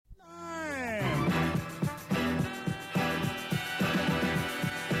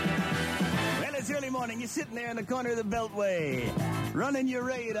you're sitting there in the corner of the Beltway, running your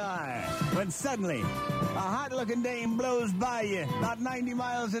radar, when suddenly a hot-looking dame blows by you, about 90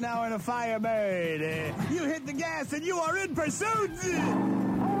 miles an hour in a Firebird. You hit the gas and you are in pursuit!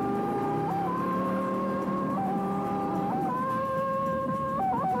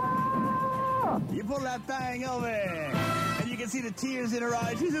 You pull that thing over, and you can see the tears in her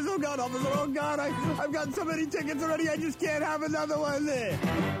eyes. She says, "Oh, God, officer, oh, God, I've got so many tickets already, I just can't have another one." Say,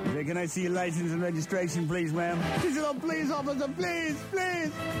 "Can I see your license and registration, please, ma'am?" She says, "Oh, please, officer, please,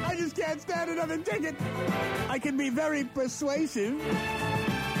 please. I just can't stand another ticket." I can be very persuasive.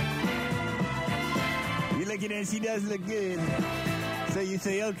 You look at her, she does look good. So you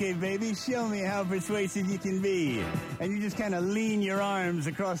say, "Okay, baby, show me how persuasive you can be." And you just kind of lean your arms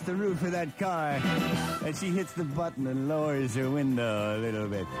across the roof of that car. And she hits the button and lowers her window a little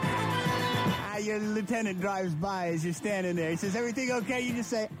bit. Your lieutenant drives by as you're standing there. He says, "Everything okay?" You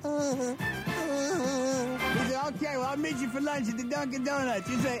just say, He says, "Okay, well, I'll meet you for lunch at the Dunkin' Donuts."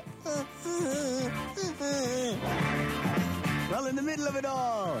 You say, Well, in the middle of it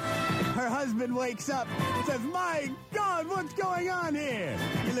all, her husband wakes up and says, "My God, what's going on here?"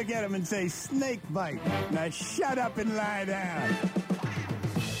 You look at him and say, "Snake bite. Now shut up and lie down."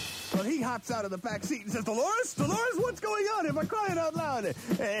 Well, he hops out of the back seat and says, Dolores, what's going on? Am I crying out loud?"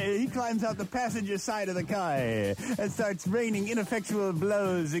 He climbs out the passenger side of the car and starts raining ineffectual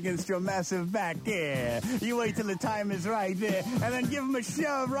blows against your massive back. You wait till the time is right, and then give him a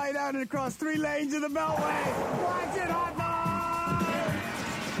shove right out and across 3 lanes of the Beltway. Watch it, hot dog!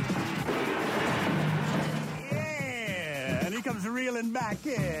 He comes reeling back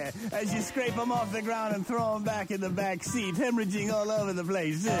as you scrape him off the ground and throw him back in the back seat, hemorrhaging all over the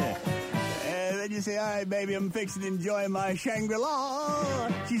place. Then you say, "All right, baby, I'm fixing to enjoy my Shangri-La."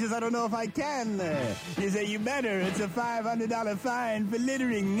 She says, "I don't know if I can." You say, "You better. It's a $500 fine for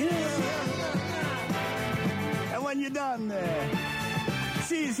littering." And when you're done,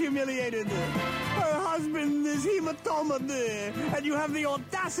 she's humiliated. Her husband is hematomed. And you have the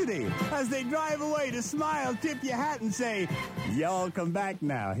audacity, as they drive away, to smile, tip your hat, and say, "Y'all come back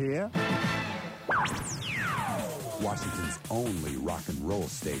now, here." Washington's only rock and roll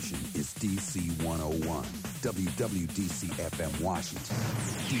station is DC 101. WWDC FM Washington.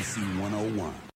 DC 101.